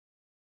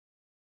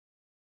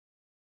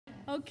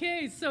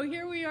Okay, so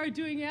here we are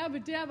doing Abba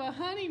Dabba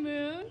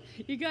Honeymoon.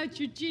 You got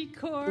your G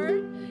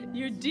chord,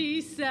 your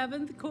D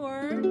seventh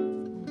chord,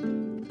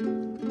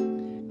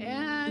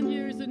 and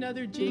here's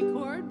another G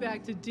chord,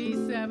 back to D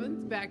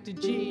seventh, back to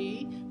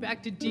G,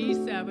 back to D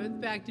seventh,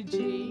 back to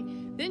G.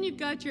 Then you've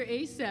got your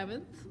A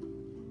seventh,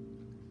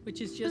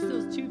 which is just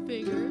those two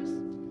fingers,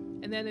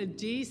 and then a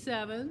D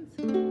seventh.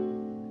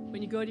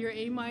 When you go to your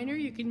A minor,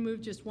 you can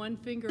move just one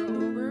finger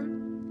over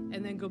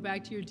and then go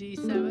back to your D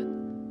seventh.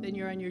 Then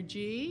you're on your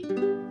G.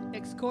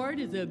 Next chord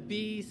is a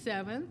B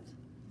seventh.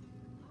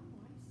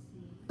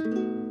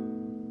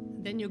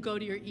 Then you'll go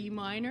to your E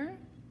minor.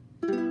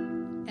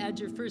 Add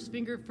your first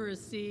finger for a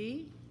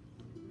C.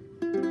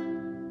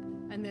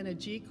 And then a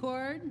G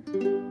chord.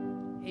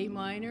 A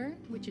minor,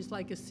 which is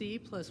like a C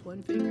plus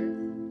one finger.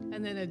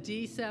 And then a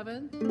D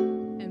seventh.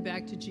 And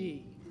back to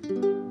G.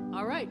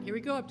 All right, here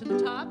we go up to the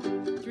top.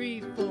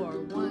 3, 4,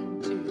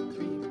 1,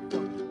 2, 3,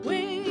 4.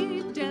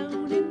 Way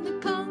down in the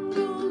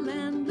Congo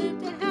land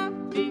lived a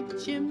happy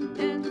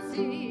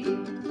chimpanzee.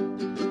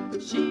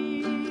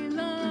 She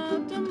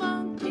loved a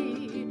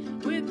monkey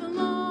with a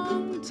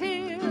long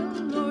tail.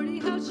 Lordy,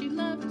 how she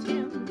loved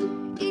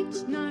him.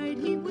 Each night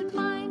he would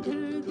find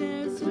her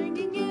there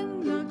swinging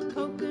in the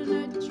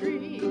coconut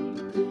tree.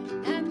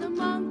 And the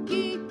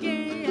monkey,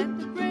 gay at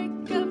the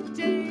break of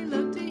day,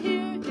 loved to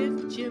hear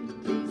his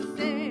chimpy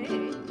say,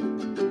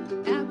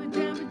 "Abba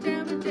dabba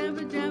dabba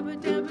dabba dabba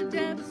dabba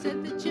dab,"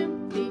 said the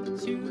chimpy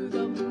to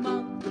the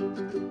monk.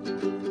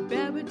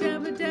 "Babba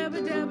dabba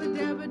dabba dabba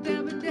dabba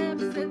dabba dab,"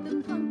 said the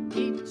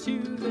monkey to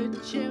the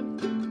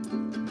chimp.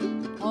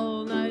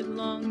 All night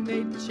long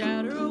they'd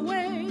chatter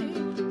away.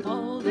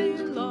 All day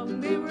long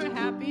they were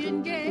happy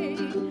and gay,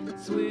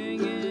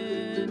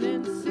 swinging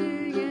and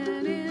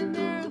singing in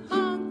their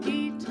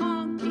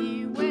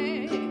honky-tonky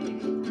way.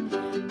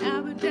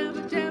 Abba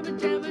dabba dabba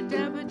dabba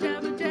dabba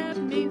dabba dab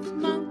means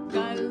monk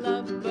I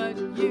love but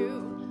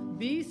you.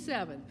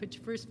 B7. Put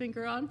your first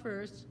finger on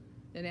first,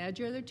 then add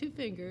your other two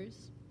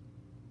fingers.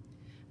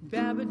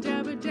 Babba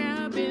dabba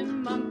dab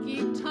in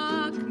monkey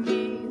talk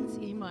means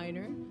E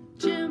minor.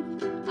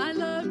 Chimp, I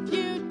love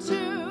you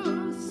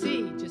too.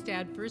 C. Just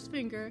add first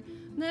finger.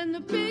 Then the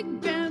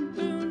big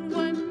baboon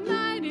one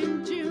night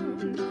in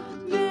June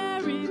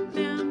married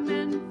them,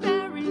 and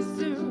very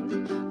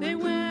soon they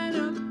went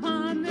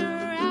upon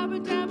their Abba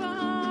Dabba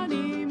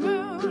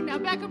honeymoon. Now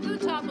back up to the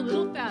top a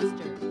little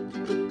faster.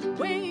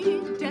 Way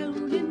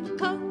down in the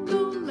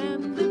Congo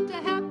land lived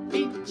a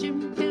happy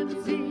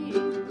chimpanzee.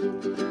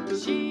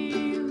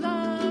 She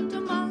loved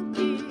a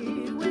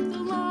monkey with a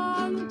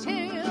long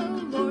tail.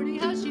 Lordy,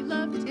 how she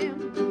loved him.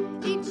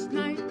 Each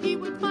night he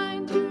would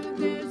find her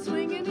there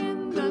swinging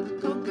in the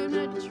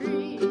coconut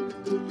tree.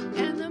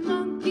 And the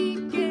monkey,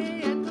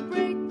 gay at the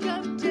break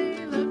of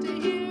day, loved to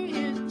hear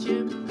his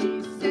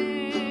chimpy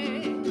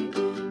say,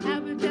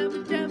 "Abba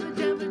dabba dabba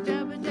dabba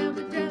dabba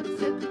dabba dab,"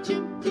 said the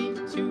chimpy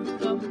to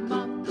the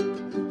monk.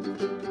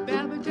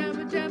 "Babba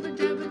dabba dabba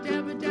dabba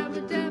dabba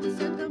dabba dab,"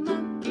 said the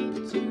monkey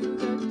to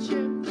the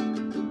chimp.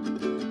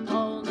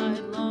 All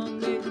night long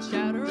they'd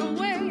chatter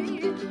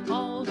away.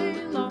 All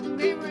day long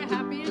they were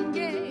happy and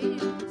gay,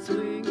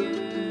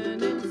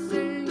 swinging and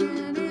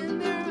singing in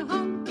their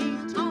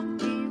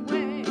honky-tonky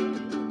way.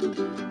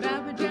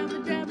 Babba dabba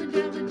dabba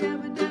dabba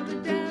dabba dabba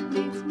dab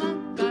means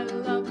monk I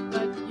love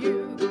but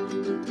you.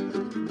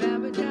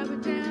 Babba dabba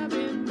dab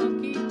in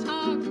monkey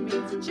talk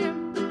means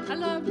chimp I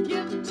love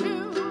you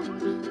too.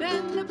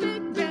 Then the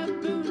big